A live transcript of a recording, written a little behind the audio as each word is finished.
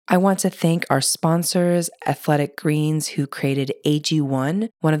I want to thank our sponsors, Athletic Greens, who created AG1,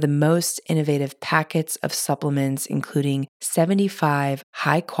 one of the most innovative packets of supplements, including 75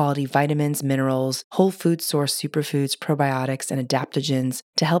 high-quality vitamins, minerals, whole food source superfoods, probiotics, and adaptogens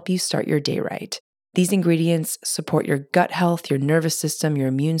to help you start your day right. These ingredients support your gut health, your nervous system, your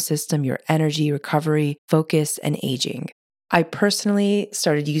immune system, your energy, recovery, focus, and aging. I personally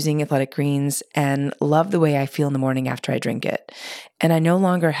started using Athletic Greens and love the way I feel in the morning after I drink it. And I no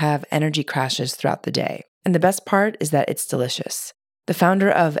longer have energy crashes throughout the day. And the best part is that it's delicious. The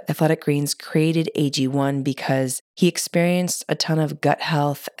founder of Athletic Greens created AG1 because he experienced a ton of gut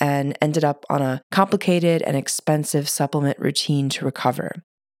health and ended up on a complicated and expensive supplement routine to recover.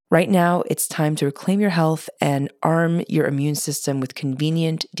 Right now, it's time to reclaim your health and arm your immune system with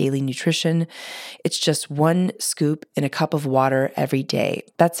convenient daily nutrition. It's just one scoop in a cup of water every day.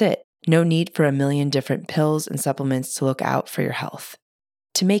 That's it. No need for a million different pills and supplements to look out for your health.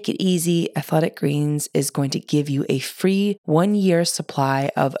 To make it easy, Athletic Greens is going to give you a free 1-year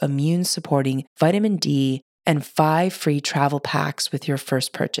supply of immune-supporting vitamin D and 5 free travel packs with your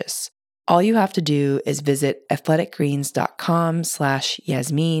first purchase. All you have to do is visit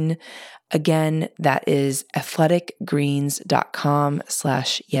athleticgreens.com/Yasmeen. Again, that is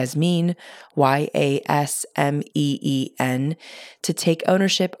athleticgreens.com/Yasmeen, YASMEEN, to take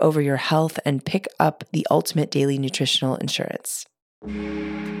ownership over your health and pick up the ultimate daily nutritional insurance.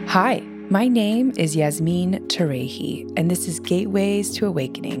 Hi, my name is Yasmeen Tarehi, and this is Gateways to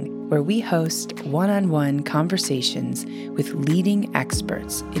Awakening, where we host one-on-one conversations with leading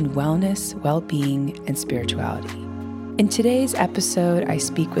experts in wellness, well-being, and spirituality. In today's episode, I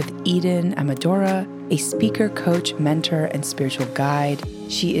speak with Eden Amadora, a speaker, coach, mentor, and spiritual guide.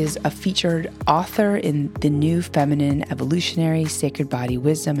 She is a featured author in The New Feminine, Evolutionary, Sacred Body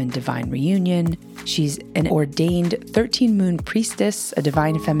Wisdom, and Divine Reunion. She's an ordained 13-moon priestess, a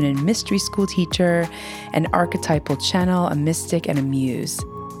divine feminine mystery school teacher, an archetypal channel, a mystic, and a muse.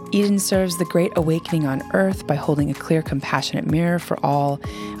 Eden serves the great awakening on earth by holding a clear, compassionate mirror for all,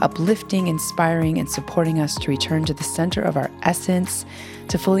 uplifting, inspiring, and supporting us to return to the center of our essence,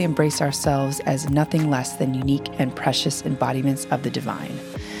 to fully embrace ourselves as nothing less than unique and precious embodiments of the divine.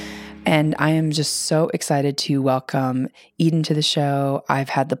 And I am just so excited to welcome Eden to the show. I've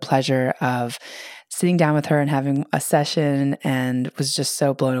had the pleasure of sitting down with her and having a session and was just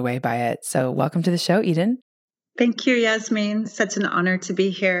so blown away by it. So welcome to the show, Eden. Thank you, Yasmeen. Such an honor to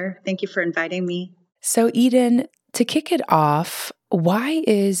be here. Thank you for inviting me. So Eden, to kick it off, why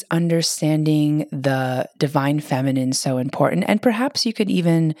is understanding the divine feminine so important? And perhaps you could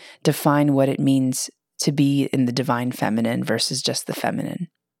even define what it means to be in the divine feminine versus just the feminine.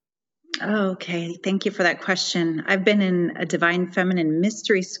 Okay, thank you for that question. I've been in a divine feminine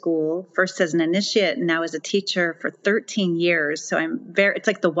mystery school, first as an initiate and now as a teacher for 13 years. So it's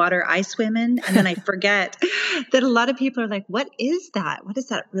like the water I swim in. And then I forget that a lot of people are like, what is that? What does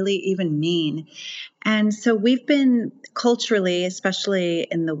that really even mean? And so we've been culturally, especially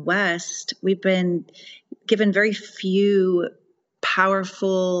in the West, we've been given very few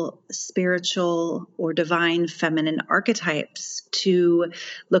powerful spiritual or divine feminine archetypes to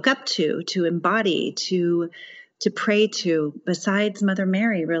look up to embody, to pray to, besides Mother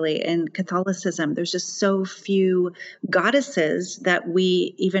Mary, really. In Catholicism, there's just so few goddesses that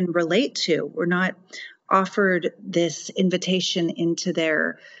we even relate to. We're not offered this invitation into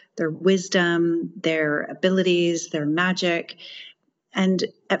their wisdom, their abilities, their magic. And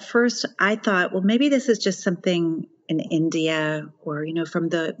at first I thought, well, maybe this is just something in India or, from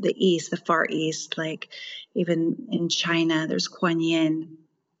the East, the Far East, like even in China, there's Kuan Yin.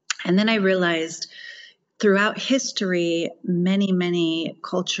 And then I realized throughout history, many, many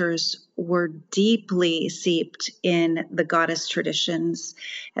cultures were deeply seeped in the goddess traditions.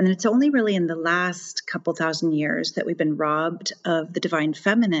 And it's only really in the last couple thousand years that we've been robbed of the divine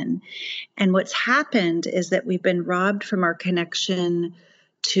feminine. And what's happened is that we've been robbed from our connection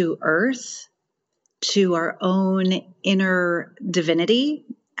to earth, to our own inner divinity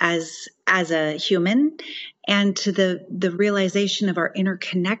as a human, and to the realization of our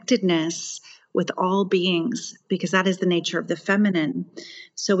interconnectedness with all beings, because that is the nature of the feminine.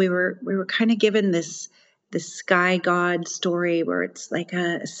 So we were kind of given this sky god story where it's like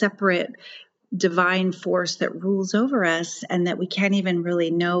a separate divine force that rules over us and that we can't even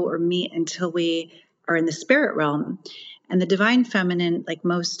really know or meet until we are in the spirit realm. And the divine feminine, like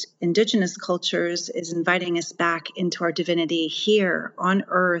most indigenous cultures, is inviting us back into our divinity here on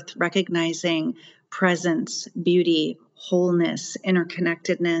earth, recognizing presence, beauty, wholeness,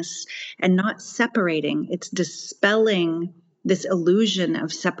 interconnectedness, and not separating. It's dispelling this illusion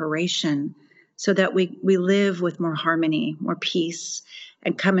of separation so that we live with more harmony, more peace,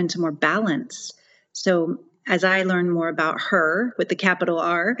 and come into more balance. So as I learned more about her with the capital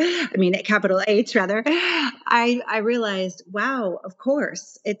H rather, I realized, wow, of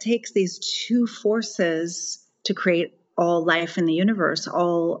course, it takes these two forces to create all life in the universe,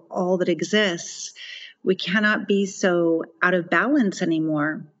 all that exists. We cannot be so out of balance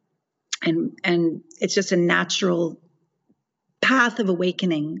anymore. And it's just a natural path of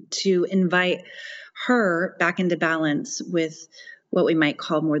awakening to invite her back into balance with what we might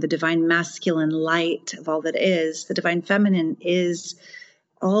call more the divine masculine light of all that is. The divine feminine is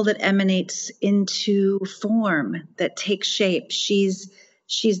all that emanates into form, that takes shape. She's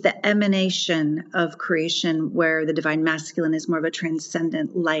the emanation of creation, where the divine masculine is more of a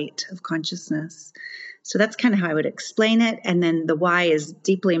transcendent light of consciousness. So that's kind of how I would explain it. And then the why is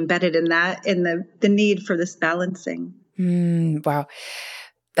deeply embedded in that, in the need for this balancing. Wow.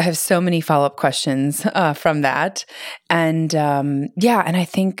 I have so many follow-up questions from that. And and I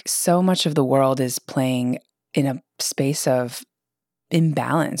think so much of the world is playing in a space of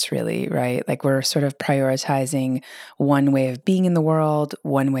imbalance, really, right? Like we're sort of prioritizing one way of being in the world,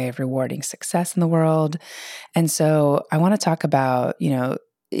 one way of rewarding success in the world. And so I want to talk about,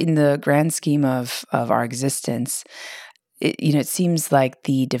 in the grand scheme of our existence, it seems like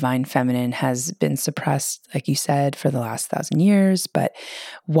the divine feminine has been suppressed, like you said, for the last 1,000 years. But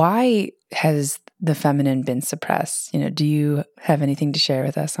why has the feminine been suppressed? Do you have anything to share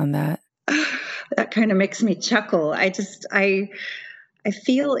with us on that? That kind of makes me chuckle. I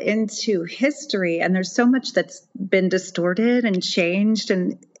feel into history, and there's so much that's been distorted and changed,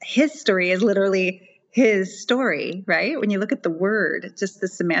 and history is literally his story, right? When you look at the word, just the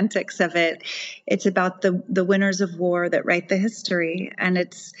semantics of it, it's about the winners of war that write the history. And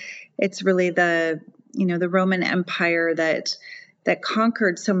it's really the Roman Empire that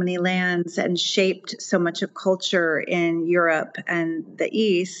conquered so many lands and shaped so much of culture in Europe and the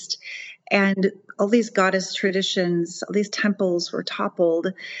East. And all these goddess traditions, all these temples were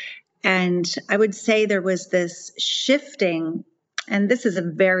toppled. And I would say there was this shifting, and this is a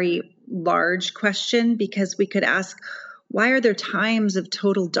very large question, because we could ask, why are there times of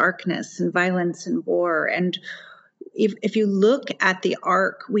total darkness and violence and war? And if you look at the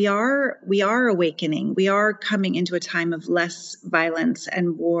arc, we are awakening. We are coming into a time of less violence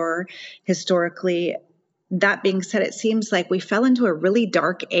and war historically. That being said, it seems like we fell into a really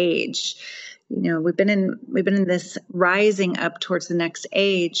dark age. We've been in this rising up towards the next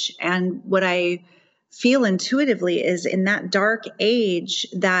age. And what I feel intuitively is, in that dark age,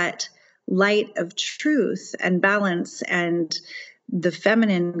 that light of truth and balance and the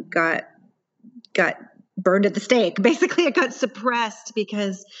feminine got burned at the stake. Basically, it got suppressed,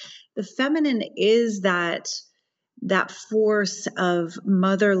 because the feminine is that force of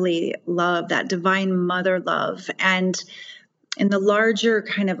motherly love, that divine mother love. And in the larger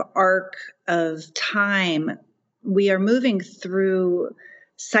kind of arc of time, we are moving through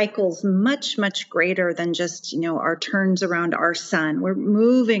cycles much, much greater than just, our turns around our sun. We're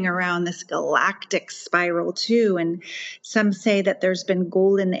moving around this galactic spiral too. And some say that there's been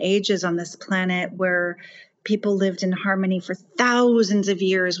golden ages on this planet where people lived in harmony for thousands of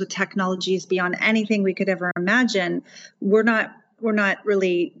years with technologies beyond anything we could ever imagine. We're not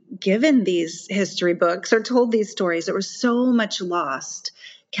really given these history books or told these stories. There was so much lost.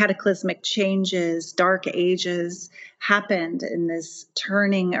 Cataclysmic changes, dark ages happened in this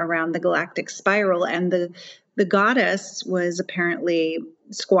turning around the galactic spiral. And the goddess was apparently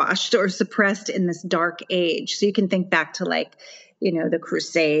squashed or suppressed in this dark age. So you can think back to the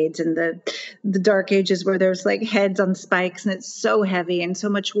Crusades and the dark ages where there's like heads on spikes and it's so heavy and so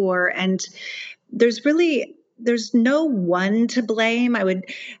much war. And there's no one to blame.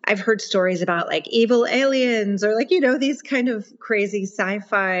 I've heard stories about like evil aliens or these kind of crazy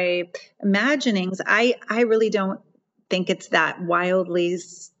sci-fi imaginings. I really don't think it's that wildly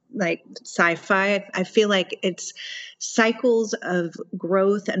like sci-fi. I feel like it's cycles of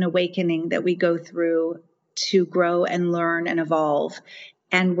growth and awakening that we go through to grow and learn and evolve.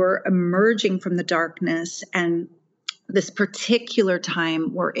 And we're emerging from the darkness. And this particular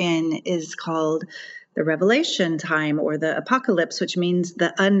time we're in is called the revelation time, or the apocalypse, which means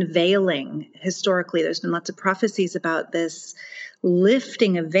the unveiling. Historically, there's been lots of prophecies about this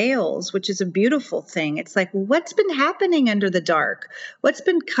lifting of veils, which is a beautiful thing. It's like, what's been happening under the dark? What's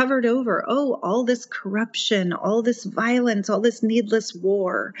been covered over? Oh, all this corruption, all this violence, all this needless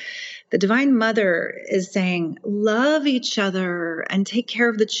war. The Divine Mother is saying, love each other and take care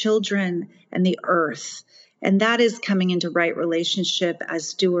of the children and the earth. And that is coming into right relationship as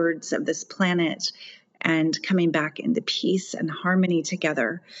stewards of this planet and coming back into peace and harmony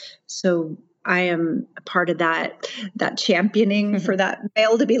together. So I am a part of that championing for that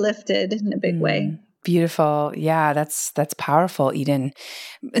veil to be lifted in a big way. Beautiful. Yeah, that's powerful, Eden.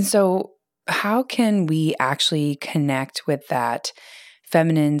 And so how can we actually connect with that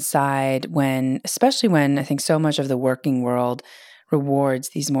feminine side especially when I think so much of the working world rewards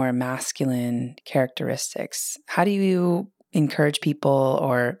these more masculine characteristics? How do you encourage people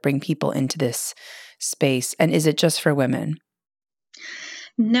or bring people into this space? And is it just for women?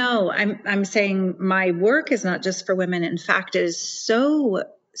 No, I'm saying my work is not just for women. In fact, it is so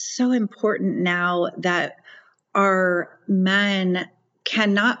important now that our men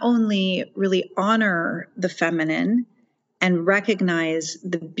can not only really honor the feminine and recognize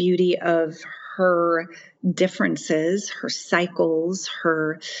the beauty of her differences, her cycles,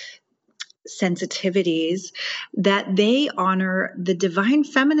 her sensitivities, that they honor the divine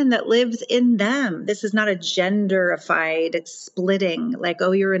feminine that lives in them. This is not a genderified splitting, like,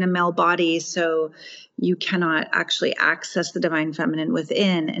 oh, you're in a male body, so you cannot actually access the divine feminine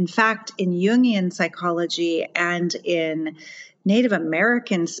within. In fact, in Jungian psychology and in Native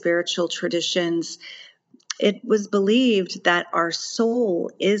American spiritual traditions, it was believed that our soul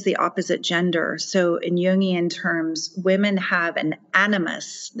is the opposite gender. So in Jungian terms, women have an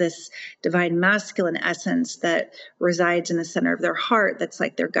animus, this divine masculine essence that resides in the center of their heart, that's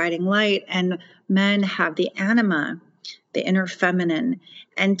like their guiding light. And men have the anima, the inner feminine.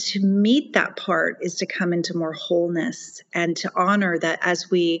 And to meet that part is to come into more wholeness and to honor that as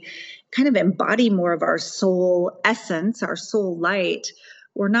we kind of embody more of our soul essence, our soul light,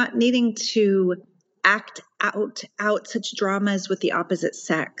 we're not needing to act out such dramas with the opposite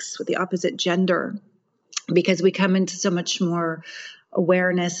sex, with the opposite gender, because we come into so much more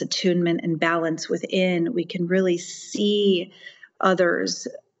awareness, attunement, and balance within. We can really see others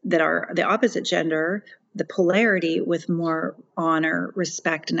that are the opposite gender, the polarity, with more honor,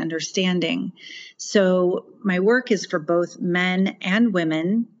 respect, and understanding. So my work is for both men and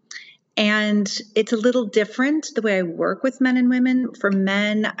women. And it's a little different the way I work with men and women. For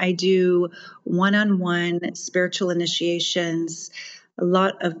men, I do one-on-one spiritual initiations, a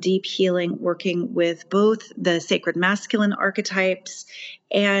lot of deep healing, working with both the sacred masculine archetypes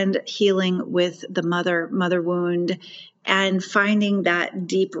and healing with the mother wound, and finding that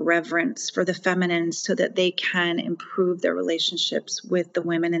deep reverence for the feminine so that they can improve their relationships with the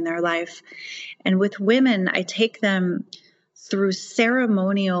women in their life. And with women, I take them through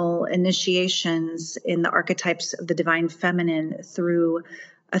ceremonial initiations in the archetypes of the divine feminine, through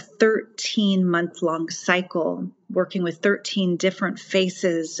a 13-month-long cycle, working with 13 different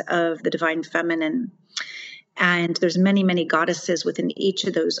faces of the divine feminine. And there's many, many goddesses within each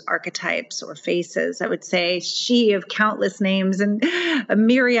of those archetypes or faces. I would say she of countless names and a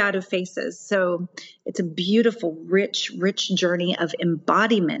myriad of faces. So it's a beautiful, rich journey of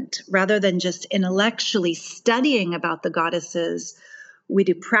embodiment rather than just intellectually studying about the goddesses. We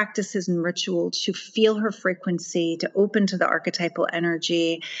do practices and ritual to feel her frequency, to open to the archetypal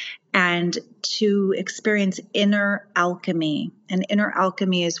energy, and to experience inner alchemy. And inner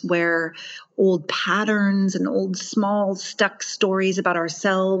alchemy is where old patterns and old small stuck stories about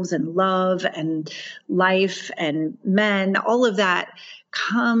ourselves and love and life and men, all of that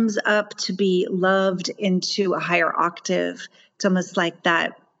comes up to be loved into a higher octave. It's almost like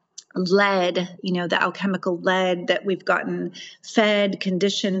that lead, the alchemical lead that we've gotten fed,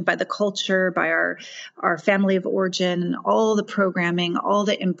 conditioned by the culture, by our family of origin, and all the programming, all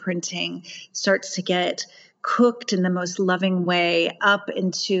the imprinting starts to get cooked in the most loving way up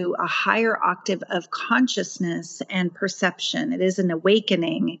into a higher octave of consciousness and perception. It is an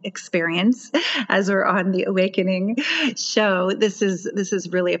awakening experience. As we're on the awakening show, this is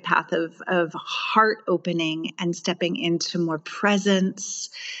really a path of heart opening and stepping into more presence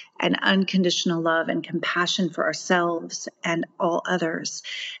and unconditional love and compassion for ourselves and all others.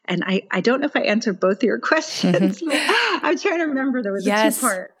 And I don't know if I answered both of your questions. I'm trying to remember. There was a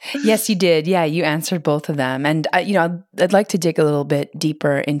two-part. Yes, you did. Yeah, you answered both of them. And, I'd like to dig a little bit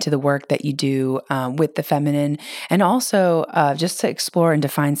deeper into the work that you do with the feminine, and also just to explore and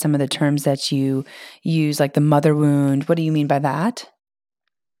define some of the terms that you use, like the mother wound. What do you mean by that?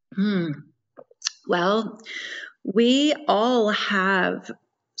 Well, we all have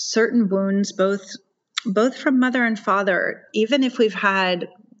certain wounds, both from mother and father. Even if we've had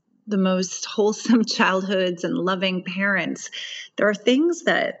the most wholesome childhoods and loving parents, there are things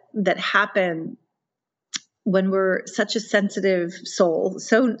that happen when we're such a sensitive soul,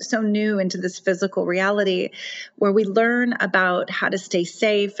 so new into this physical reality, where we learn about how to stay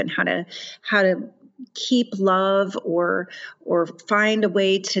safe and how to keep love or find a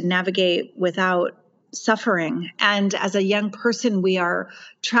way to navigate without suffering. And as a young person, we are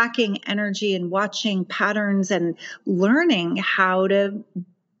tracking energy and watching patterns and learning how to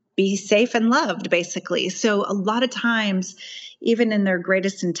be safe and loved, basically. So a lot of times, even in their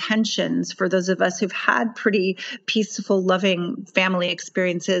greatest intentions, for those of us who've had pretty peaceful, loving family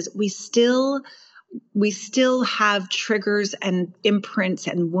experiences, we still have triggers and imprints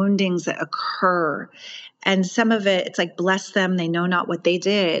and woundings that occur. And some of it, it's like, bless them, they know not what they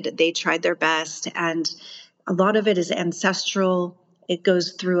did. They tried their best. And a lot of it is ancestral. It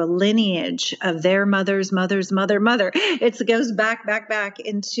goes through a lineage of their mother's mother's mother. It goes back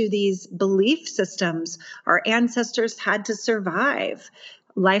into these belief systems. Our ancestors had to survive.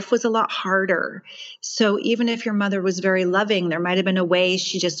 Life was a lot harder. So even if your mother was very loving, there might have been a way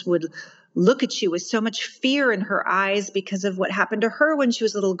she just would look at you with so much fear in her eyes because of what happened to her when she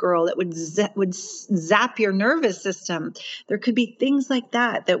was a little girl that would zap your nervous system. There could be things like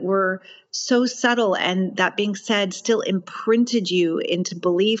that were so subtle, and that being said, still imprinted you into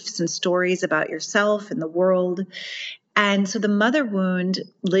beliefs and stories about yourself and the world. And so the mother wound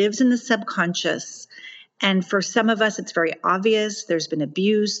lives in the subconscious. And for some of us, it's very obvious. There's been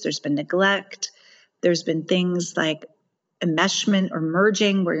abuse, there's been neglect, there's been things like enmeshment or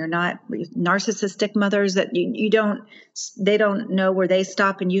merging where you're not narcissistic mothers that they don't know where they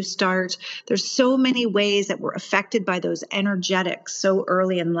stop and you start. There's so many ways that we're affected by those energetics so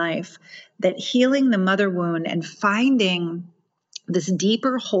early in life that healing the mother wound and finding this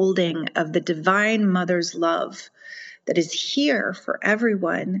deeper holding of the divine mother's love that is here for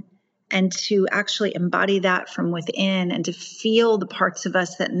everyone, and to actually embody that from within and to feel the parts of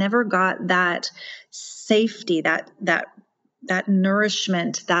us that never got that safety, that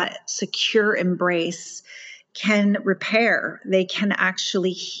nourishment, that secure embrace, can repair. They can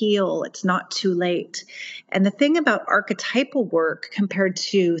actually heal. It's not too late. And the thing about archetypal work compared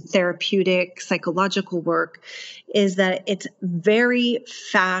to therapeutic psychological work is that it's very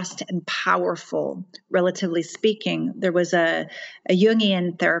fast and powerful, relatively speaking. There was a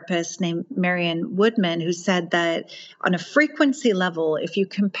Jungian therapist named Marion Woodman who said that on a frequency level, if you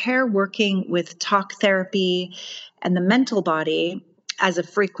compare working with talk therapy and the mental body as a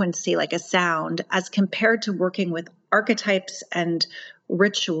frequency, like a sound, as compared to working with archetypes and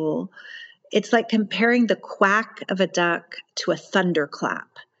ritual, it's like comparing the quack of a duck to a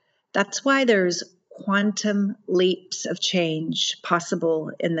thunderclap. That's why there's quantum leaps of change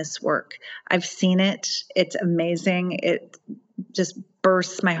possible in this work. I've seen it. It's amazing. It just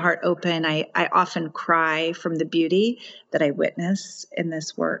bursts my heart open. I often cry from the beauty that I witness in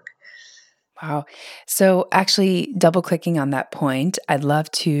this work. Wow. So actually double clicking on that point, I'd love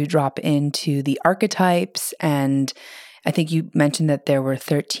to drop into the archetypes. And I think you mentioned that there were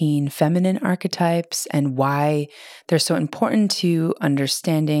 13 feminine archetypes and why they're so important to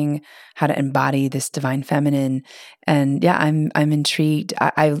understanding how to embody this divine feminine. And yeah, I'm intrigued.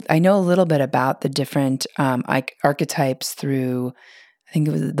 I know a little bit about the different archetypes through, I think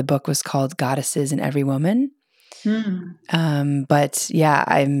the book was called Goddesses in Every Woman. But yeah,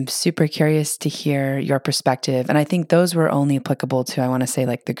 I'm super curious to hear your perspective. And I think those were only applicable to, I want to say,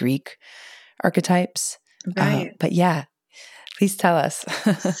 like the Greek archetypes. Right. But yeah, please tell us.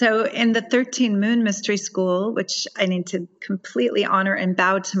 So in the 13 Moon Mystery School, which I need to completely honor and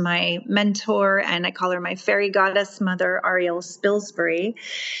bow to my mentor, and I call her my fairy goddess mother, Ariel Spilsbury.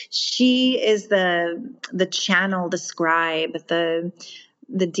 She is the channel, the scribe,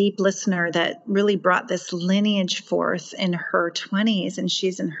 the deep listener that really brought this lineage forth in her 20s, and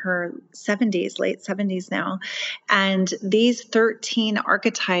she's in her 70s, late 70s now. And these 13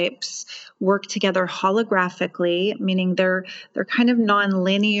 archetypes work together holographically, meaning they're kind of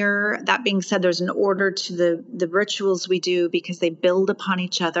non-linear. That being said, there's an order to the rituals we do because they build upon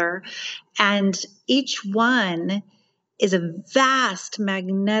each other. And each one is a vast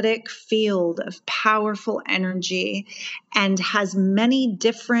magnetic field of powerful energy and has many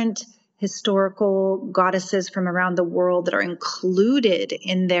different historical goddesses from around the world that are included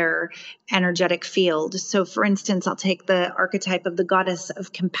in their energetic field. So for instance, I'll take the archetype of the goddess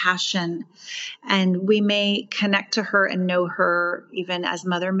of compassion, and we may connect to her and know her even as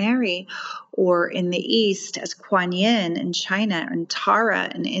Mother Mary, or in the East as Kuan Yin in China, and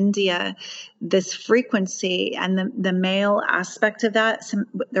Tara in India. This frequency and the male aspect of that,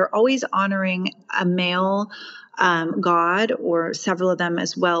 they're always honoring a male god or several of them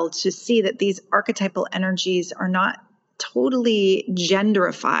as well, to see that these archetypal energies are not totally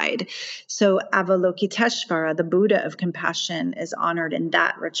genderified. So Avalokiteshvara, the Buddha of compassion, is honored in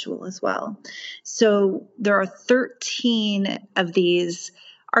that ritual as well. So there are 13 of these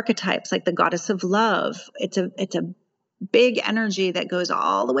archetypes, like the goddess of love. It's a big energy that goes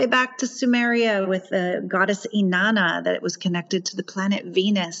all the way back to Sumeria with the goddess Inanna, that it was connected to the planet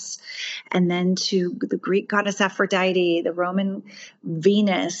Venus, and then to the Greek goddess Aphrodite, the Roman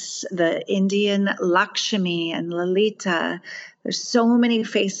Venus, the Indian Lakshmi and Lalita. There's so many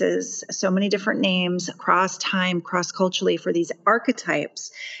faces, so many different names across time, cross-culturally for these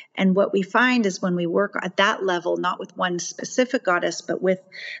archetypes. And what we find is when we work at that level, not with one specific goddess, but with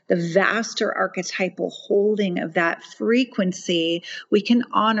the vaster archetypal holding of that frequency, we can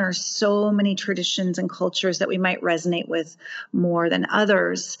honor so many traditions and cultures that we might resonate with more than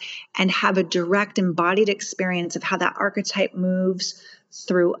others, and have a direct embodied experience of how that archetype moves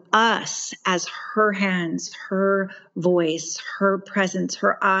through us as her hands, her voice, her presence,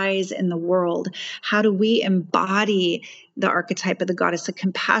 her eyes in the world. How do we embody the archetype of the goddess of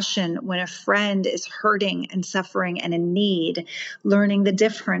compassion when a friend is hurting and suffering and in need, learning the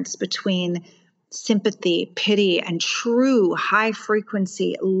difference between sympathy, pity, and true high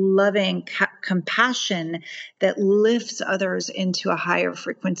frequency, loving compassion that lifts others into a higher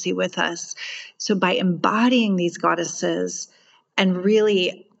frequency with us. So by embodying these goddesses, and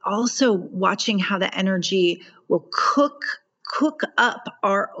really also watching how the energy will cook up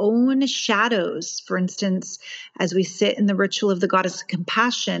our own shadows. For instance, as we sit in the ritual of the goddess of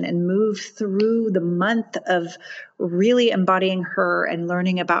compassion and move through the month of really embodying her and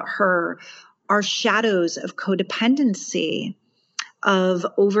learning about her, our shadows of codependency, of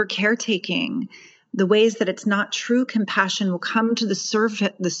over caretaking, the ways that it's not true compassion will come to the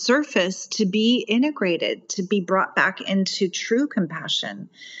surface to be integrated, to be brought back into true compassion.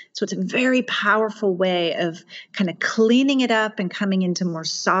 So it's a very powerful way of kind of cleaning it up and coming into more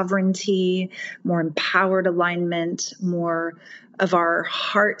sovereignty, more empowered alignment, more of our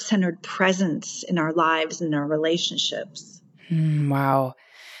heart-centered presence in our lives and our relationships. Wow.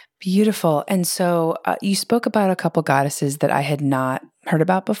 Beautiful. And so you spoke about a couple goddesses that I had not heard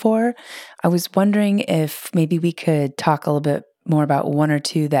about before. I was wondering if maybe we could talk a little bit more about one or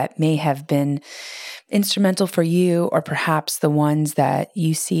two that may have been instrumental for you, or perhaps the ones that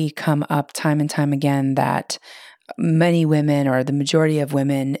you see come up time and time again that many women or the majority of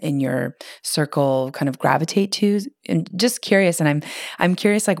women in your circle kind of gravitate to. And just curious, and I'm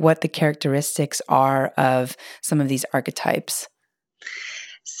curious like what the characteristics are of some of these archetypes.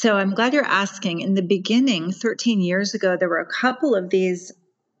 So I'm glad you're asking. In the beginning, 13 years ago, there were a couple of these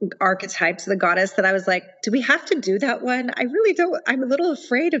archetypes of the goddess that I was like, do we have to do that one? I really don't. I'm a little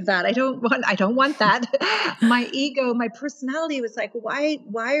afraid of that. I don't want that. My ego, my personality was like,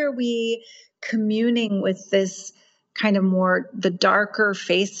 why are we communing with this kind of more the darker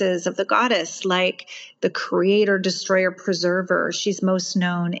faces of the goddess, like the creator, destroyer, preserver? She's most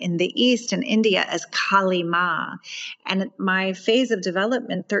known in the East and India as Kali Ma. And at my phase of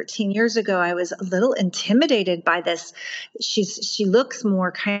development 13 years ago, I was a little intimidated by this. She looks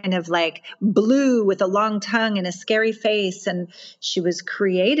more kind of like blue with a long tongue and a scary face. And she was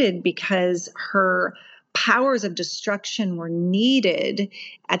created because her powers of destruction were needed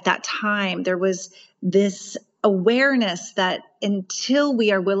at that time. There was this awareness that until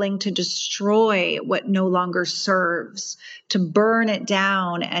we are willing to destroy what no longer serves, to burn it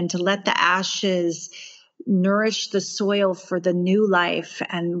down and to let the ashes nourish the soil for the new life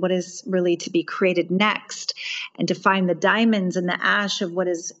and what is really to be created next, and to find the diamonds in the ash of what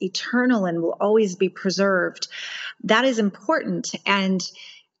is eternal and will always be preserved. That is important. And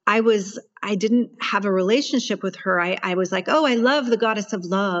I didn't have a relationship with her. I was like, oh, I love the goddess of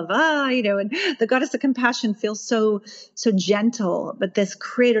love. And the goddess of compassion feels so gentle. But this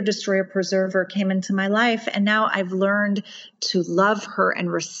creator, destroyer, preserver came into my life. And now I've learned to love her and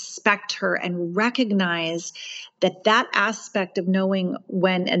respect her and recognize that aspect of knowing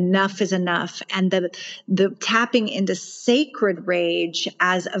when enough is enough, and the tapping into sacred rage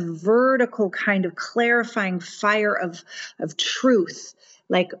as a vertical kind of clarifying fire of truth.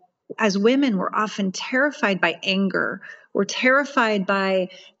 Like, as women, we're often terrified by anger. We're terrified by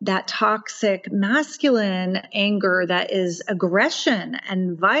that toxic masculine anger that is aggression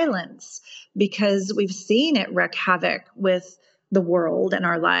and violence, because we've seen it wreak havoc with the world and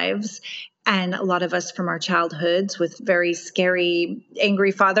our lives. And a lot of us from our childhoods with very scary,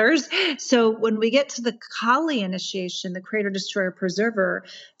 angry fathers. So when we get to the Kali initiation, the creator, destroyer, preserver,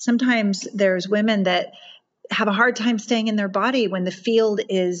 sometimes there's women that have a hard time staying in their body when the field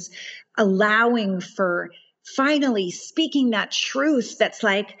is allowing for finally speaking that truth that's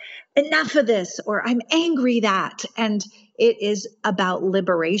like, enough of this, or I'm angry that. And it is about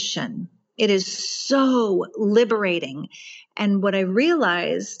liberation. It is so liberating. And what I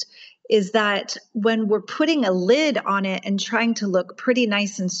realized is that when we're putting a lid on it and trying to look pretty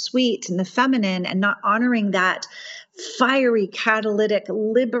nice and sweet in the feminine and not honoring that fiery, catalytic,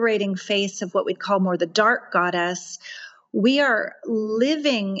 liberating face of what we'd call more the dark goddess, we are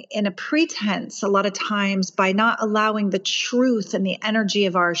living in a pretense a lot of times by not allowing the truth and the energy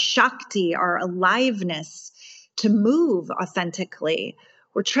of our Shakti, our aliveness, to move authentically.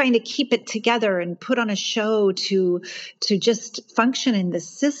 We're trying to keep it together and put on a show to just function in this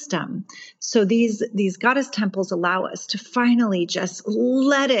system. So these goddess temples allow us to finally just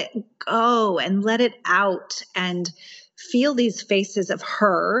let it go and let it out and feel these faces of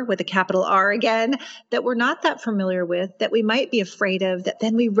her with a capital R again, that we're not that familiar with, that we might be afraid of, that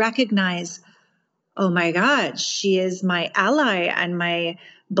then we recognize, oh my God, she is my ally and my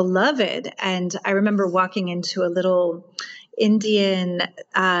beloved. And I remember walking into a little Indian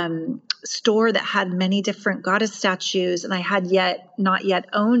store that had many different goddess statues, and I had not yet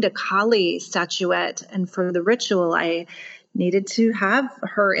owned a Kali statuette. And for the ritual, I needed to have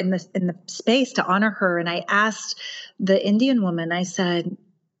her in the space to honor her. And I asked the Indian woman, I said,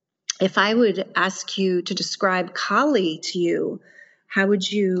 if I would ask you to describe Kali to you, how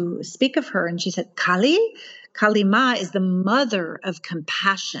would you speak of her? And she said, Kali Ma is the mother of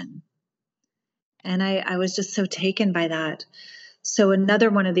compassion. And I was just so taken by that. So another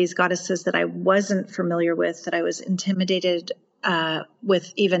one of these goddesses that I wasn't familiar with, that I was intimidated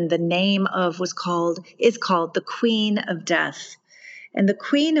with even the name of, is called the Queen of Death. And the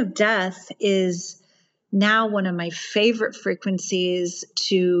Queen of Death is now one of my favorite frequencies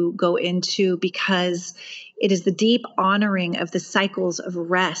to go into, because it is the deep honoring of the cycles of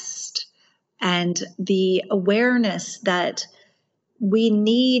rest and the awareness that we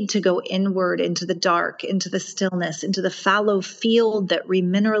need to go inward into the dark, into the stillness, into the fallow field that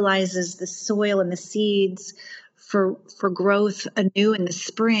remineralizes the soil and the seeds for growth anew in the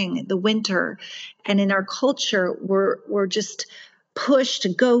spring, the winter. And in our culture, we're just pushed to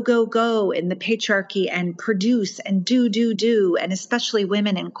go in the patriarchy and produce and do. And especially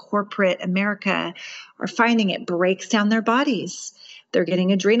women in corporate America are finding it breaks down their bodies. They're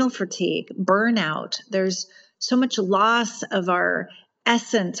getting adrenal fatigue, burnout. There's so much loss of our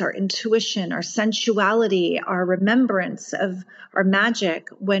essence, our intuition, our sensuality, our remembrance of our magic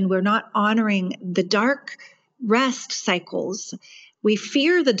when we're not honoring the dark rest cycles. We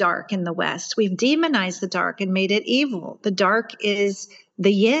fear the dark in the West. We've demonized the dark and made it evil. The dark is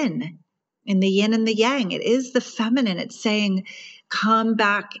the yin, and the yin and the yang. It is the feminine. It's saying, come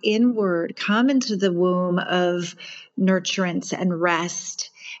back inward, come into the womb of nurturance and rest,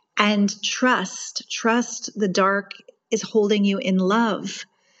 and trust the dark is holding you in love.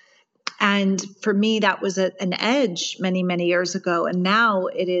 And for me, that was an edge many, many years ago. And now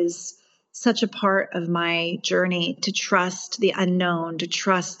it is such a part of my journey to trust the unknown, to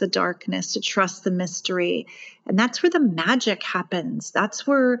trust the darkness, to trust the mystery. And that's where the magic happens. That's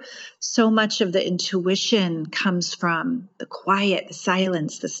where so much of the intuition comes from, the quiet, the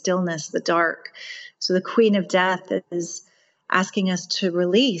silence, the stillness, the dark. So the Queen of Death is asking us to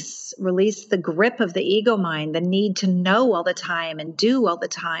release the grip of the ego mind, the need to know all the time and do all the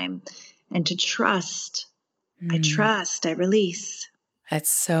time, and to trust. I trust, I release. That's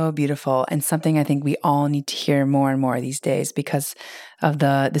so beautiful, and something I think we all need to hear more and more these days, because of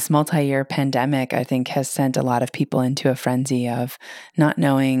this multi-year pandemic. I think has sent a lot of people into a frenzy of not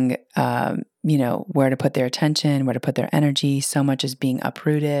knowing, where to put their attention, where to put their energy. So much is being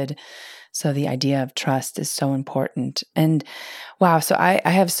uprooted. So the idea of trust is so important. And wow, so I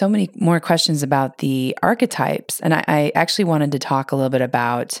have so many more questions about the archetypes. And I actually wanted to talk a little bit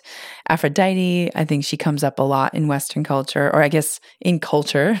about Aphrodite. I think she comes up a lot in Western culture, or I guess in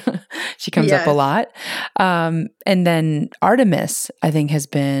culture, she comes up a lot. And then Artemis, I think, has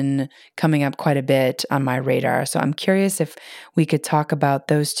been coming up quite a bit on my radar. So I'm curious if we could talk about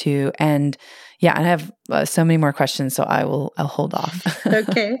those two. And yeah, I have so many more questions, so I'll hold off.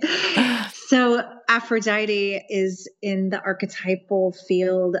 Okay. So Aphrodite is in the archetypal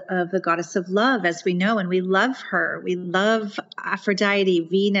field of the goddess of love, as we know, and we love her. We love Aphrodite,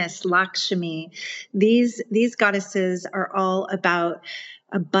 Venus, Lakshmi. These goddesses are all about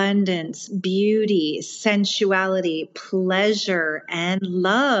abundance, beauty, sensuality, pleasure, and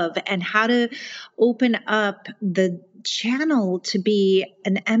love, and how to open up the channel to be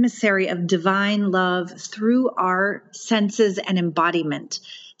an emissary of divine love through our senses and embodiment.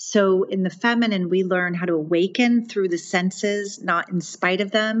 So in the feminine, we learn how to awaken through the senses, not in spite of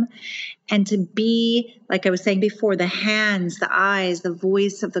them, and to be, like I was saying before, the hands, the eyes, the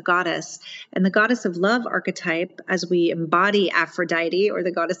voice of the goddess. And the goddess of love archetype, as we embody Aphrodite, or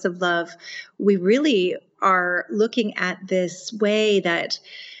the goddess of love, we really are looking at this way that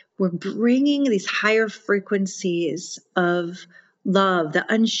we're bringing these higher frequencies of love, the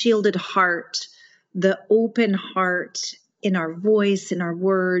unshielded heart, the open heart in our voice, in our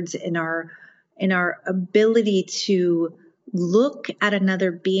words, in our ability to look at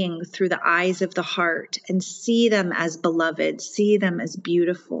another being through the eyes of the heart and see them as beloved, see them as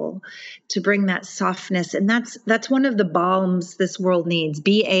beautiful, to bring that softness. And that's one of the balms this world needs,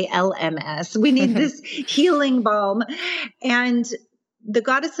 BALMS. We need this healing balm. And the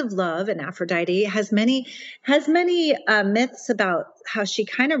goddess of love, and Aphrodite, has many myths about how she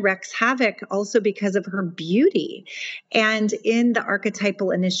kind of wreaks havoc also because of her beauty. And in the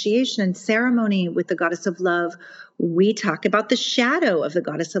archetypal initiation and ceremony with the goddess of love, we talk about the shadow of the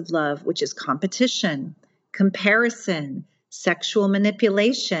goddess of love, which is competition, comparison, sexual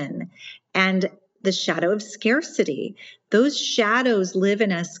manipulation, and the shadow of scarcity. Those shadows live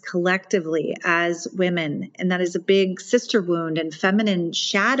in us collectively as women. And that is a big sister wound and feminine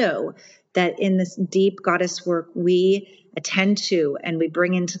shadow that in this deep goddess work we attend to and we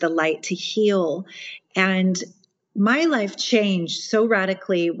bring into the light to heal. And my life changed so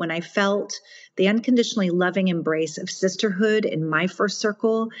radically when I felt the unconditionally loving embrace of sisterhood in my first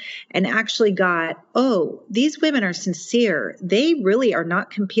circle and actually got, oh, these women are sincere. They really are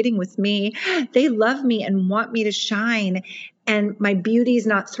not competing with me. They love me and want me to shine. And my beauty is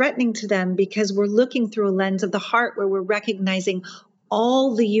not threatening to them because we're looking through a lens of the heart where we're recognizing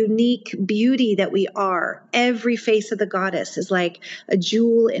all the unique beauty that we are. Every face of the goddess is like a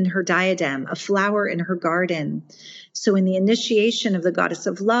jewel in her diadem, a flower in her garden. So in the initiation of the goddess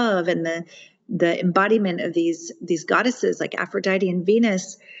of love and the embodiment of these goddesses like Aphrodite and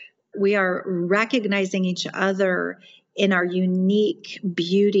Venus, we are recognizing each other in our unique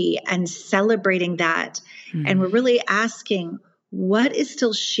beauty and celebrating that. And we're really asking, what is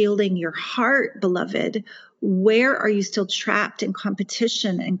still shielding your heart, beloved? Where are you still trapped in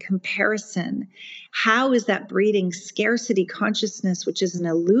competition and comparison? How is that breeding scarcity consciousness, which is an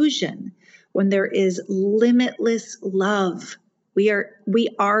illusion, when there is limitless love? We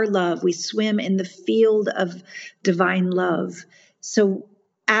are love. We swim in the field of divine love. So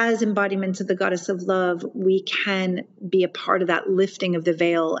as embodiments of the goddess of love, we can be a part of that lifting of the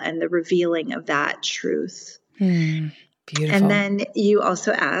veil and the revealing of that truth. Beautiful. And then you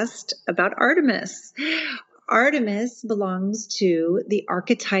also asked about Artemis. Artemis belongs to the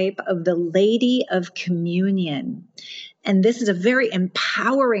archetype of the Lady of Communion. And this is a very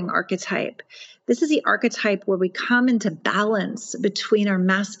empowering archetype. This is the archetype where we come into balance between our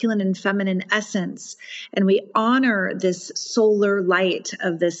masculine and feminine essence, and we honor this solar light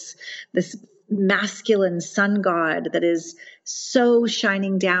of this masculine sun god that is so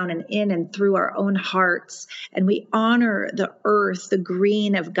shining down and in and through our own hearts. And we honor the earth, the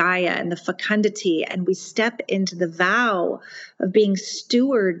green of Gaia and the fecundity. And we step into the vow of being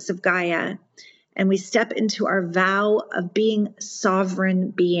stewards of Gaia. And we step into our vow of being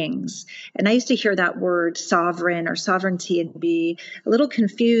sovereign beings. And I used to hear that word sovereign or sovereignty and be a little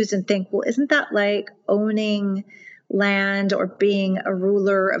confused and think, well, isn't that like owning land or being a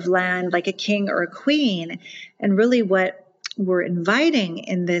ruler of land like a king or a queen? And really what we're inviting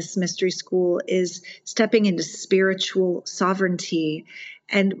in this mystery school is stepping into spiritual sovereignty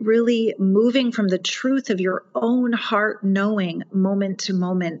and really moving from the truth of your own heart knowing moment to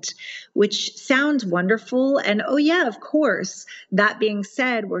moment, which sounds wonderful. And oh yeah, of course. That being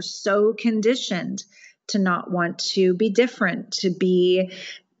said, we're so conditioned to not want to be different, to be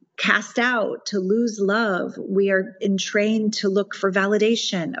cast out, to lose love. We are entrained to look for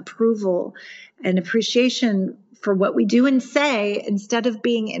validation, approval, and appreciation for what we do and say instead of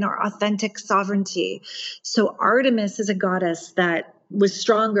being in our authentic sovereignty. So Artemis is a goddess that was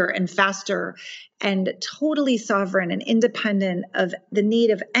stronger and faster and totally sovereign and independent of the need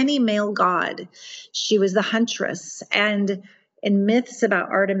of any male god. She was the huntress. And in myths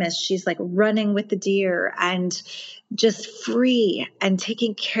about Artemis, she's like running with the deer and just free and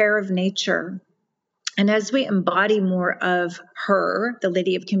taking care of nature. And as we embody more of her, the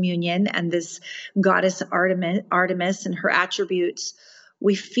Lady of Communion, and this goddess Artemis and her attributes,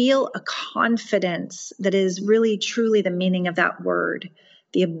 we feel a confidence that is really, truly the meaning of that word,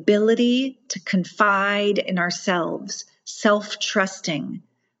 the ability to confide in ourselves, self-trusting,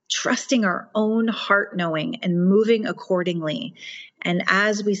 trusting our own heart knowing and moving accordingly. And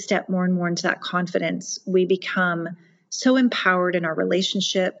as we step more and more into that confidence, we become so empowered in our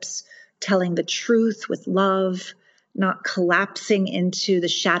relationships, telling the truth with love, not collapsing into the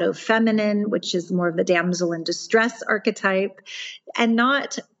shadow feminine, which is more of the damsel in distress archetype, and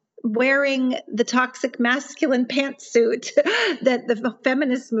not wearing the toxic masculine pantsuit that the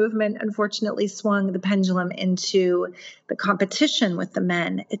feminist movement unfortunately swung the pendulum into the competition with the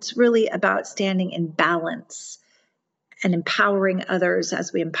men. It's really about standing in balance and empowering others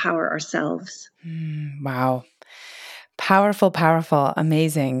as we empower ourselves. Wow. Powerful, powerful,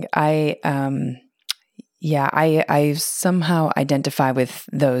 amazing. I somehow identify with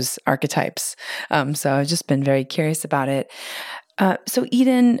those archetypes. So I've just been very curious about it. So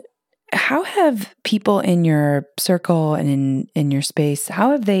Eden, how have people in your circle and in your space,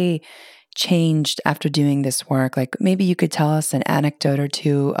 how have they changed after doing this work? Like maybe you could tell us an anecdote or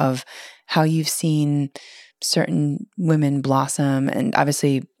two of how you've seen certain women blossom. And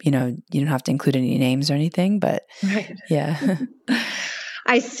obviously, you don't have to include any names or anything, but right. Yeah.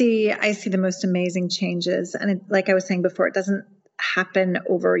 I see the most amazing changes. And like I was saying before, it doesn't happen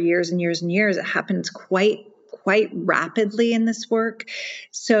over years and years and years. It happens quite rapidly in this work.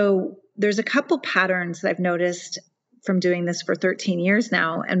 So there's a couple patterns that I've noticed from doing this for 13 years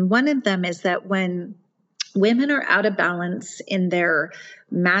now. And one of them is that when women are out of balance in their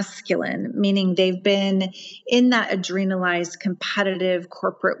masculine, meaning they've been in that adrenalized, competitive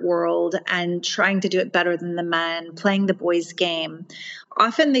corporate world and trying to do it better than the men, playing the boys' game.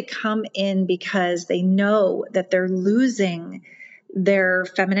 Often they come in because they know that they're losing their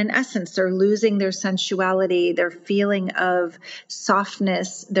feminine essence, they're losing their sensuality, their feeling of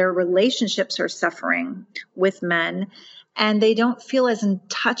softness, their relationships are suffering with men, and they don't feel as in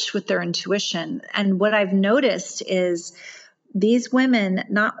touch with their intuition. And what I've noticed is these women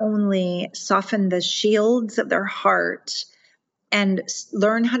not only soften the shields of their heart and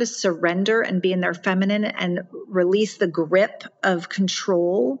learn how to surrender and be in their feminine and release the grip of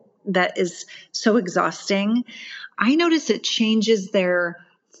control that is so exhausting. I notice it changes their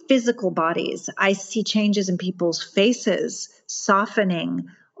physical bodies. I see changes in people's faces, softening,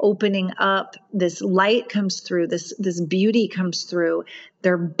 opening up. This light comes through, this beauty comes through.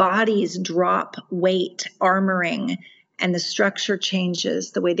 Their bodies drop weight, armoring, and the structure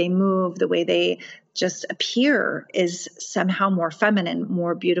changes. The way they move, the way they just appear is somehow more feminine,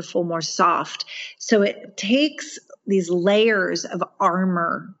 more beautiful, more soft. So it takes these layers of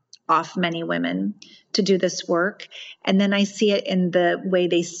armor off many women to do this work. And then I see it in the way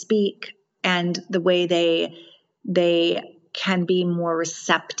they speak and the way they can be more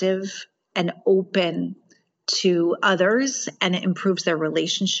receptive and open to others, and it improves their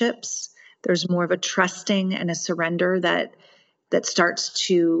relationships. There's more of a trusting and a surrender that starts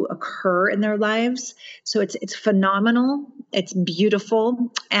to occur in their lives. So it's phenomenal. It's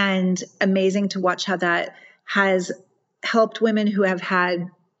beautiful and amazing to watch how that has helped women who have had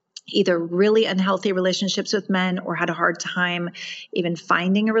either really unhealthy relationships with men or had a hard time even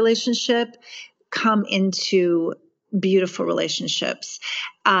finding a relationship come into beautiful relationships.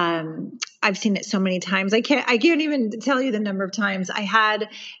 I've seen it so many times. I can't even tell you the number of times. I had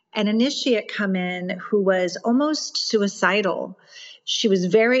an initiate come in who was almost suicidal. She was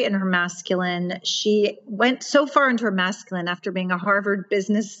very in her masculine. She went so far into her masculine after being a Harvard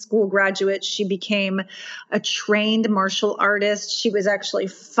Business School graduate. She became a trained martial artist. She was actually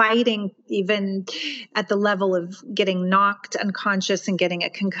fighting even at the level of getting knocked unconscious and getting a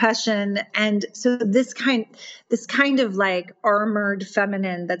concussion. And so this kind of like armored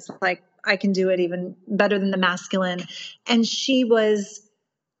feminine that's like, I can do it even better than the masculine. And she was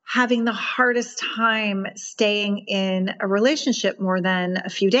having the hardest time staying in a relationship more than a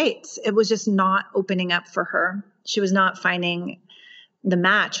few dates. It was just not opening up for her. She was not finding the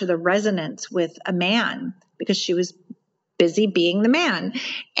match or the resonance with a man because she was busy being the man.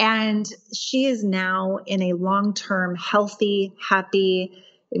 And she is now in a long-term, healthy, happy,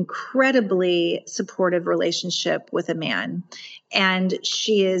 incredibly supportive relationship with a man. And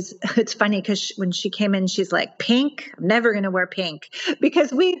it's funny because when she came in, she's like, pink, I'm never going to wear pink,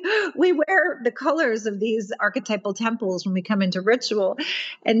 because we wear the colors of these archetypal temples when we come into ritual.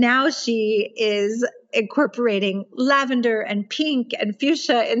 And now she is incorporating lavender and pink and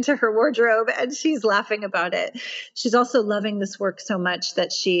fuchsia into her wardrobe, and she's laughing about it. She's also loving this work so much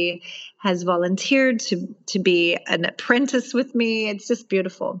that she has volunteered to be an apprentice with me. It's just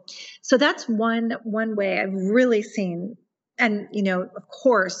beautiful. So that's one way I've really seen. And, of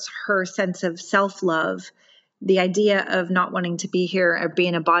course, her sense of self-love, the idea of not wanting to be here or be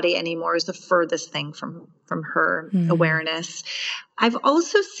in a body anymore is the furthest thing from her awareness. I've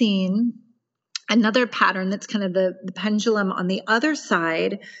also seen another pattern that's kind of the pendulum on the other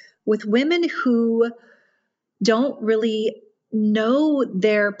side with women who don't really know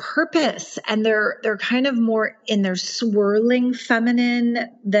their purpose, and they're kind of more in their swirling feminine,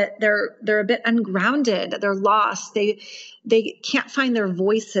 that they're a bit ungrounded, they're lost, they can't find their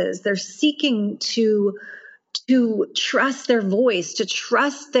voices, they're seeking to trust their voice, to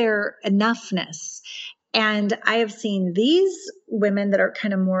trust their enoughness. And I have seen these women that are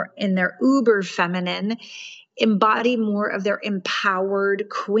kind of more in their uber feminine embody more of their empowered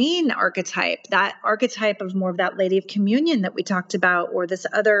queen archetype, that archetype of more of that lady of communion that we talked about, or this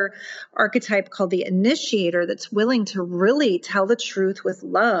other archetype called the initiator, that's willing to really tell the truth with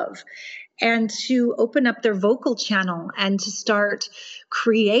love, and to open up their vocal channel and to start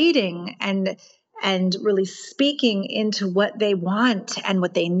creating and really speaking into what they want and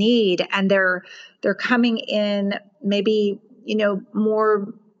what they need. And they're coming in maybe,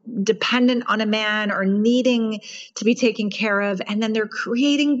 more dependent on a man or needing to be taken care of. And then they're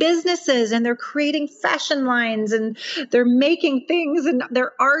creating businesses and they're creating fashion lines and they're making things and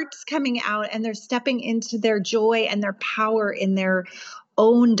their art's coming out, and they're stepping into their joy and their power in their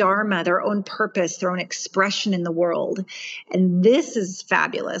own dharma, their own purpose, their own expression in the world. And this is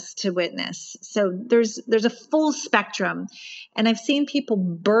fabulous to witness. So there's a full spectrum. And I've seen people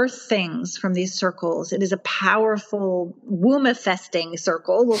birth things from these circles. It is a powerful womb-festing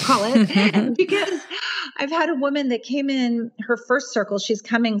circle, we'll call it, because I've had a woman that came in her first circle. She's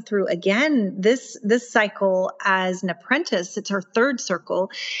coming through again this cycle as an apprentice. It's her third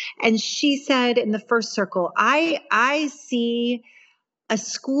circle. And she said in the first circle, I see a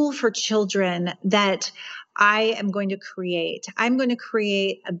school for children that I am going to create. I'm going to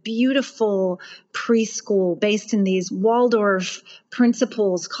create a beautiful preschool based in these Waldorf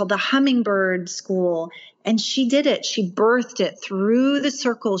principles called the Hummingbird School. And she did it. She birthed it through the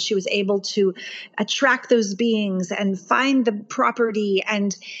circle. She was able to attract those beings and find the property.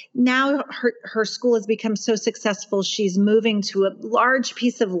 And now her school has become so successful, she's moving to a large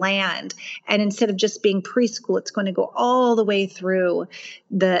piece of land. And instead of just being preschool, it's going to go all the way through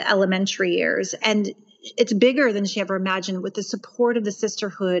the elementary years. And it's bigger than she ever imagined, with the support of the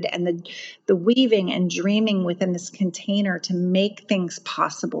sisterhood and the weaving and dreaming within this container to make things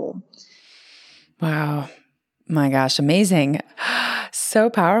possible. Wow. My gosh, amazing. So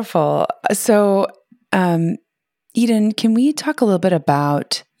powerful. So, Eden, can we talk a little bit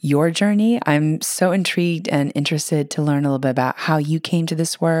about your journey? I'm so intrigued and interested to learn a little bit about how you came to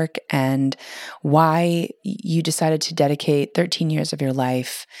this work and why you decided to dedicate 13 years of your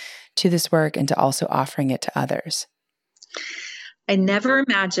life to this work and to also offering it to others. I never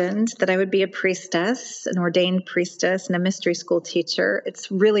imagined that I would be a priestess, an ordained priestess, and a mystery school teacher.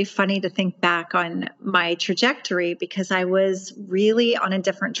 It's really funny to think back on my trajectory, because I was really on a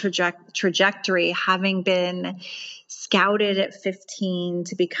different trajectory, having been scouted at 15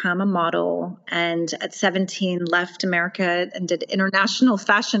 to become a model, and at 17 left America and did international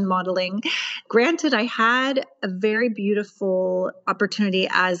fashion modeling. Granted, I had a very beautiful opportunity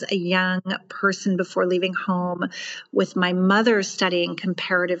as a young person before leaving home, with my mother studying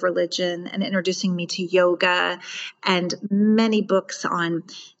comparative religion and introducing me to yoga and many books on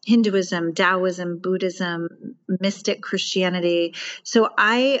Hinduism, Taoism, Buddhism, mystic Christianity. So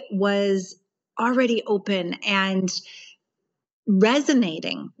I was already open and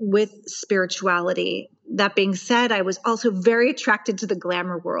resonating with spirituality. That being said, I was also very attracted to the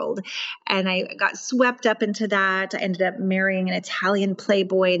glamour world, and I got swept up into that. I ended up marrying an Italian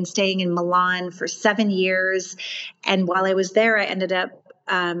playboy and staying in Milan for 7 years. And while I was there, I ended up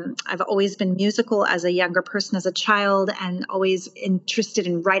I've always been musical as a younger person, as a child, and always interested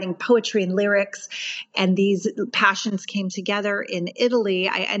in writing poetry and lyrics. And these passions came together in Italy.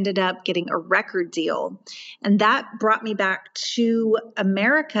 I ended up getting a record deal. And that brought me back to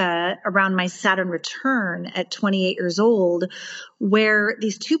America around my Saturn return at 28 years old, where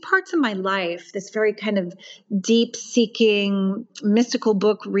these two parts of my life, this very kind of deep seeking, mystical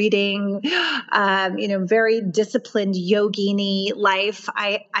book reading, very disciplined yogini life.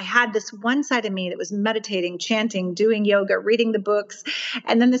 I had this one side of me that was meditating, chanting, doing yoga, reading the books.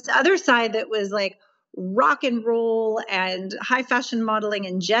 And then this other side that was like rock and roll and high fashion modeling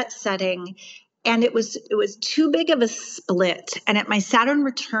and jet setting. And it was too big of a split. And at my Saturn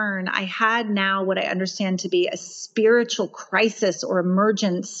return, I had now what I understand to be a spiritual crisis or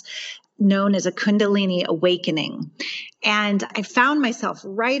emergence known as a Kundalini awakening. And I found myself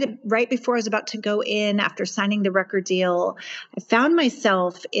right before I was about to go in, after signing the record deal, I found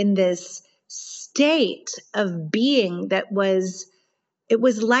myself in this state of being that was it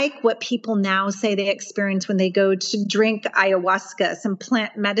was like what people now say they experience when they go to drink ayahuasca, some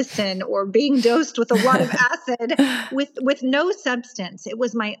plant medicine, or being dosed with a lot of acid with no substance. It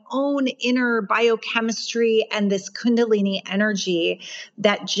was my own inner biochemistry and this Kundalini energy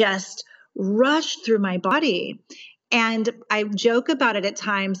that just rushed through my body. And I joke about it at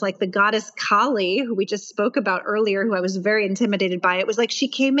times, like the goddess Kali, who we just spoke about earlier, who I was very intimidated by. It was like she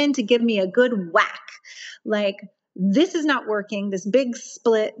came in to give me a good whack. Like, this is not working. This big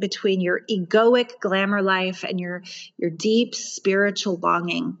split between your egoic glamour life and your deep spiritual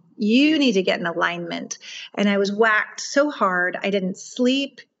longing. You need to get in alignment. And I was whacked so hard. I didn't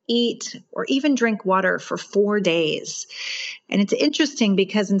sleep, eat, or even drink water for 4 days. And it's interesting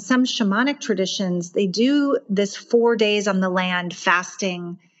because in some shamanic traditions, they do this 4 days on the land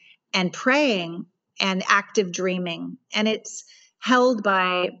fasting and praying and active dreaming. And it's held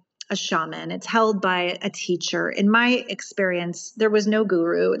by a shaman. It's held by a teacher. In my experience, there was no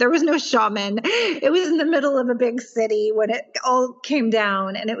guru. There was no shaman. It was in the middle of a big city when it all came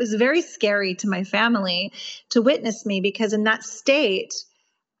down. And it was very scary to my family to witness me, because in that state,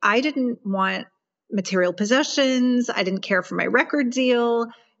 I didn't want material possessions. I didn't care for my record deal.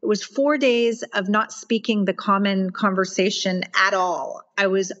 It was 4 days of not speaking the common conversation at all. I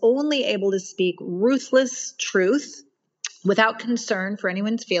was only able to speak ruthless truth without concern for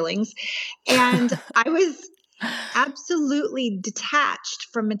anyone's feelings. And I was absolutely detached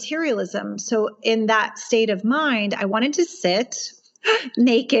from materialism. So in that state of mind, I wanted to sit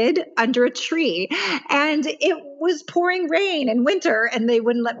naked under a tree, and it was pouring rain in winter, and they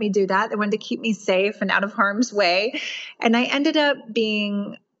wouldn't let me do that. They wanted to keep me safe and out of harm's way. And I ended up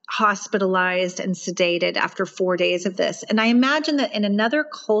being hospitalized and sedated after 4 days of this. And I imagine that in another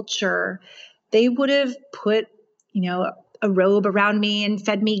culture, they would have put, a robe around me and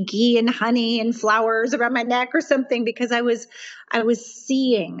fed me ghee and honey and flowers around my neck or something, because I was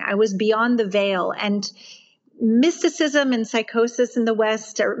seeing, I was beyond the veil. And mysticism and psychosis in the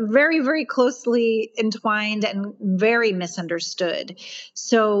West are very, very closely entwined and very misunderstood.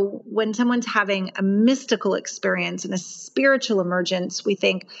 So when someone's having a mystical experience and a spiritual emergence, we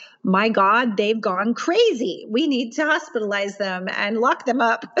think, my God, they've gone crazy. We need to hospitalize them and lock them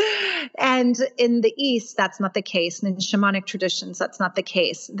up. And in the East, that's not the case. And in shamanic traditions, that's not the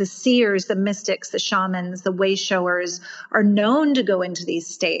case. The seers, the mystics, the shamans, the way showers are known to go into these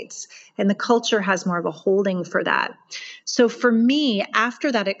states. And the culture has more of a holding for that. So for me,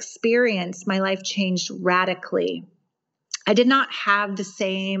 after that experience, my life changed radically. I did not have the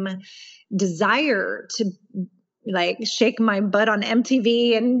same desire to shake my butt on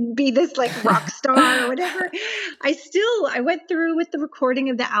MTV and be this rock star or whatever. I went through with the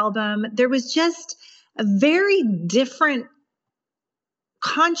recording of the album. There was just a very different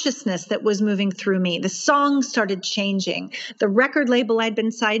consciousness that was moving through me. The songs started changing. The record label I'd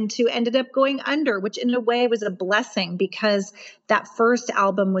been signed to ended up going under, which in a way was a blessing, because that first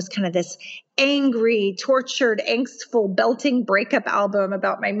album was kind of this angry, tortured, angstful, belting breakup album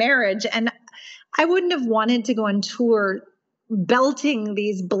about my marriage. And I wouldn't have wanted to go on tour belting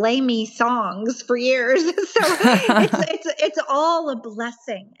these blamey songs for years. So it's all a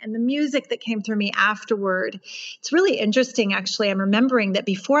blessing. And the music that came through me afterward, it's really interesting. Actually, I'm remembering that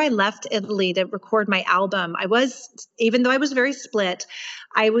before I left Italy to record my album, even though I was very split,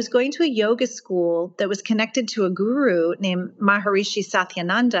 I was going to a yoga school that was connected to a guru named Maharishi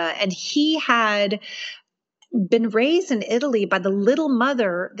Satyananda. And he had been raised in Italy by the little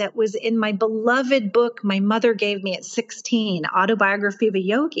mother that was in my beloved book my mother gave me at 16, Autobiography of a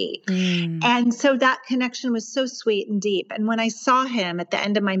Yogi. And so that connection was so sweet and deep. And when I saw him at the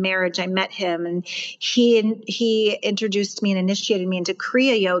end of my marriage, I met him, and he introduced me and initiated me into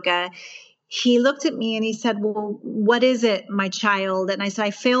Kriya Yoga. He looked at me and he said, well, what is it, my child? And I said,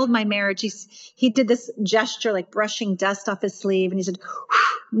 I failed my marriage. He did this gesture like brushing dust off his sleeve. And he said,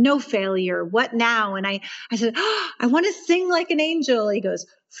 no failure. What now? And I said, I want to sing like an angel. He goes,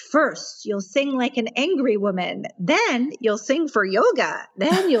 first, you'll sing like an angry woman. Then you'll sing for yoga.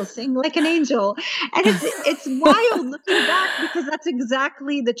 Then you'll sing like an angel. And it's wild looking back, because that's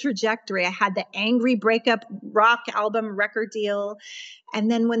exactly the trajectory. I had the angry breakup rock album record deal. And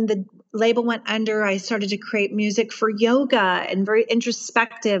then when the label went under, I started to create music for yoga and very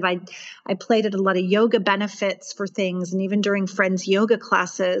introspective. I played at a lot of yoga benefits for things, and even during friends' yoga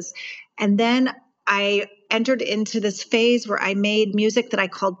classes. And then I entered into this phase where I made music that I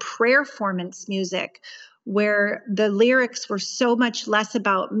called prayerformance music, where the lyrics were so much less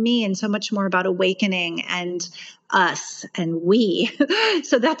about me and so much more about awakening and us and we.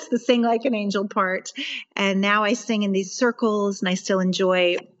 So that's the sing like an angel part. And now I sing in these circles, and I still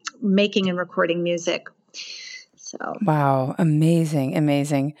enjoy making and recording music. So, wow. Amazing.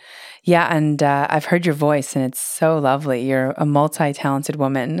 Amazing. Yeah. And I've heard your voice and it's so lovely. You're a multi-talented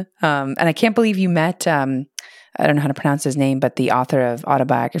woman. And I can't believe you met, I don't know how to pronounce his name, but the author of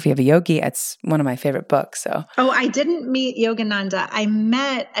Autobiography of a Yogi. It's one of my favorite books. So, I didn't meet Yogananda. I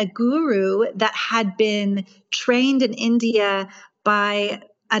met a guru that had been trained in India by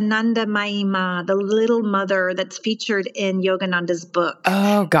Ananda Mayima, the little mother that's featured in Yogananda's book.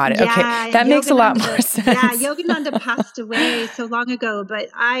 oh, got it. Yeah, Okay. That makes a lot more sense. Yeah, Yogananda passed away so long ago, but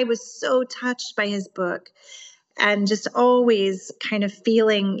I was so touched by his book and just always kind of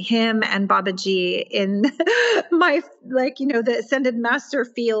feeling him and Babaji in my, the ascended master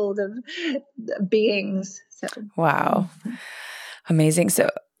field of beings. So, Wow. Amazing. So,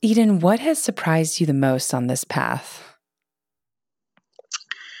 Eden, what has surprised you the most on this path?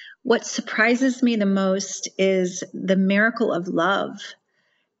 what surprises me the most is the miracle of love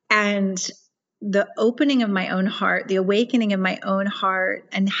and the opening of my own heart, the awakening of my own heart,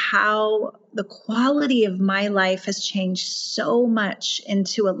 and how the quality of my life has changed so much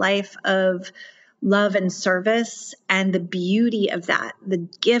into a life of love and service, and the beauty of that, the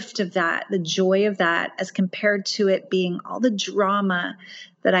gift of that, the joy of that, as compared to it being all the drama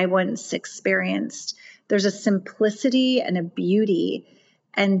that I once experienced. There's a simplicity and a beauty,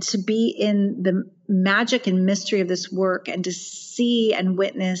 and to be in the magic and mystery of this work and to see and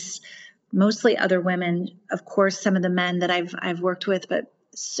witness mostly other women, of course, some of the men that I've worked with, but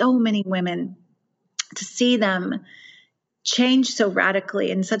so many women, to see them change so radically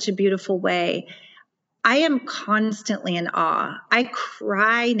in such a beautiful way. I am constantly in awe. I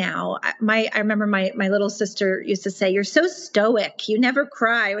cry now. I remember my little sister used to say, "You're so stoic. You never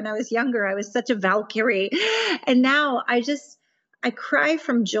cry." When I was younger, I was such a Valkyrie. And now I cry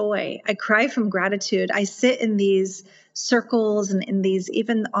from joy. I cry from gratitude. I sit in these circles and in these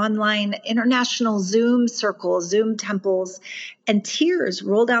even online international Zoom circles, Zoom temples, and tears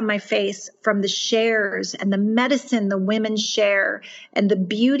roll down my face from the shares and the medicine the women share and the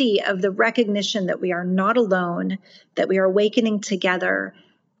beauty of the recognition that we are not alone, that we are awakening together,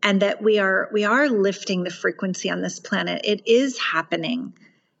 and that we are lifting the frequency on this planet. It is happening.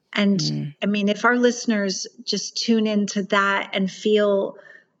 And I mean, if our listeners just tune into that and feel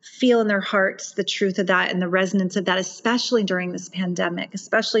in their hearts the truth of that and the resonance of that, especially during this pandemic,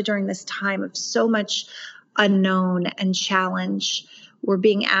 especially during this time of so much unknown and challenge, we're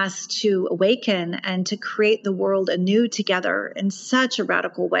being asked to awaken and to create the world anew together in such a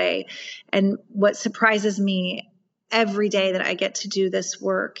radical way. And what surprises me every day that I get to do this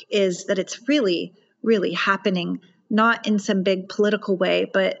work is that it's really, really happening, not in some big political way,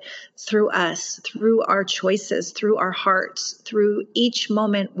 but through us, through our choices, through our hearts, through each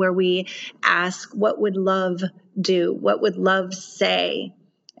moment where we ask, what would love do? What would love say?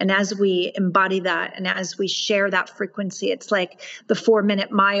 And as we embody that and as we share that frequency, it's like the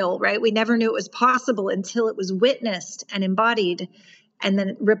 4-minute mile, right? We never knew it was possible until it was witnessed and embodied, and then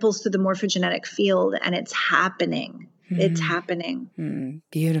it ripples through the morphogenetic field, and it's happening. It's happening.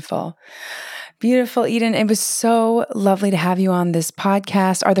 Beautiful. Beautiful, Eden. It was so lovely to have you on this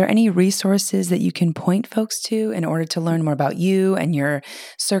podcast. Are there any resources that you can point folks to in order to learn more about you and your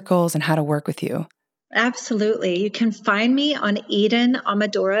circles and how to work with you? Absolutely. You can find me on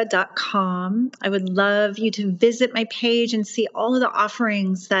EdenAmadora.com. I would love you to visit my page and see all of the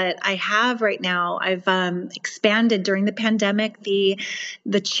offerings that I have right now. I've expanded during the pandemic. The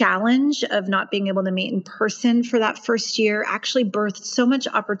challenge of not being able to meet in person for that first year actually birthed so much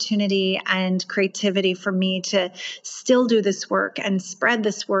opportunity and creativity for me to still do this work and spread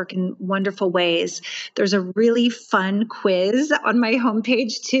this work in wonderful ways. There's a really fun quiz on my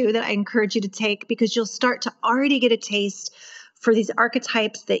homepage too that I encourage you to take, because you'll start to already get a taste for these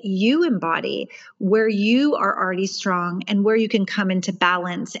archetypes that you embody, where you are already strong and where you can come into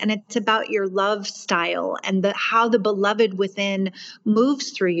balance. And it's about your love style and how the beloved within moves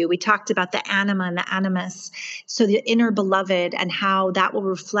through you. We talked about the anima and the animus. So the inner beloved and how that will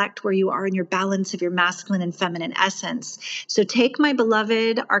reflect where you are in your balance of your masculine and feminine essence. So take my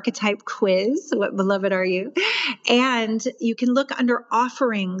beloved archetype quiz. What beloved are you? And you can look under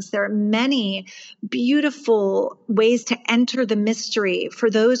offerings. There are many beautiful ways to enter the mystery for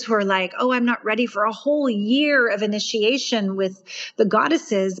those who are like, oh, I'm not ready for a whole year of initiation with the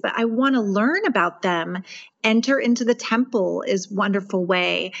goddesses, but I want to learn about them Enter into the Temple is a wonderful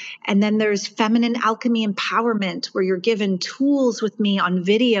way. And then there's Feminine Alchemy Empowerment, where you're given tools with me on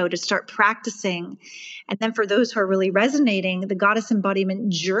video to start practicing. And then for those who are really resonating, the Goddess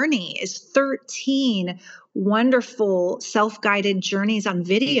Embodiment Journey is 13 wonderful self-guided journeys on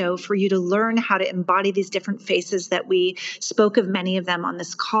video for you to learn how to embody these different faces that we spoke of, many of them on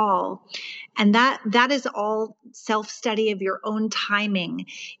this call. And that is all self-study of your own timing.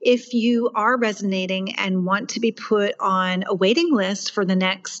 If you are resonating and want to be put on a waiting list for the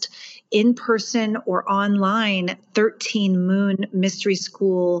next in-person or online 13 Moon Mystery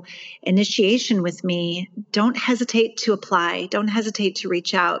School initiation with me, don't hesitate to apply. Don't hesitate to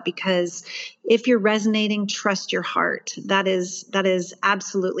reach out, because if you're resonating, trust your heart. That is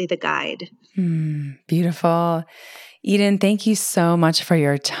absolutely the guide. Beautiful. Eden, thank you so much for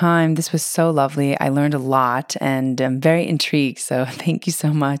your time. This was so lovely. I learned a lot and I'm very intrigued. So thank you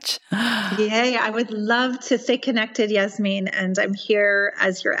so much. Yay. I would love to stay connected, Yasmin. And I'm here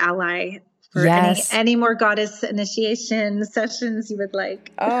as your ally for any more goddess initiation sessions you would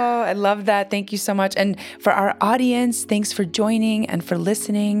like. Oh, I love that. Thank you so much. And for our audience, thanks for joining and for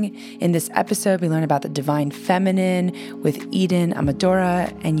listening. In this episode, we learned about the Divine Feminine with Eden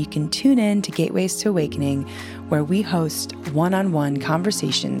Amadora, and you can tune in to Gateways to Awakening, where we host one-on-one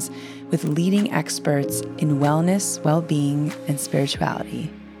conversations with leading experts in wellness, well-being, and spirituality.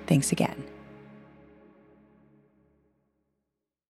 Thanks again.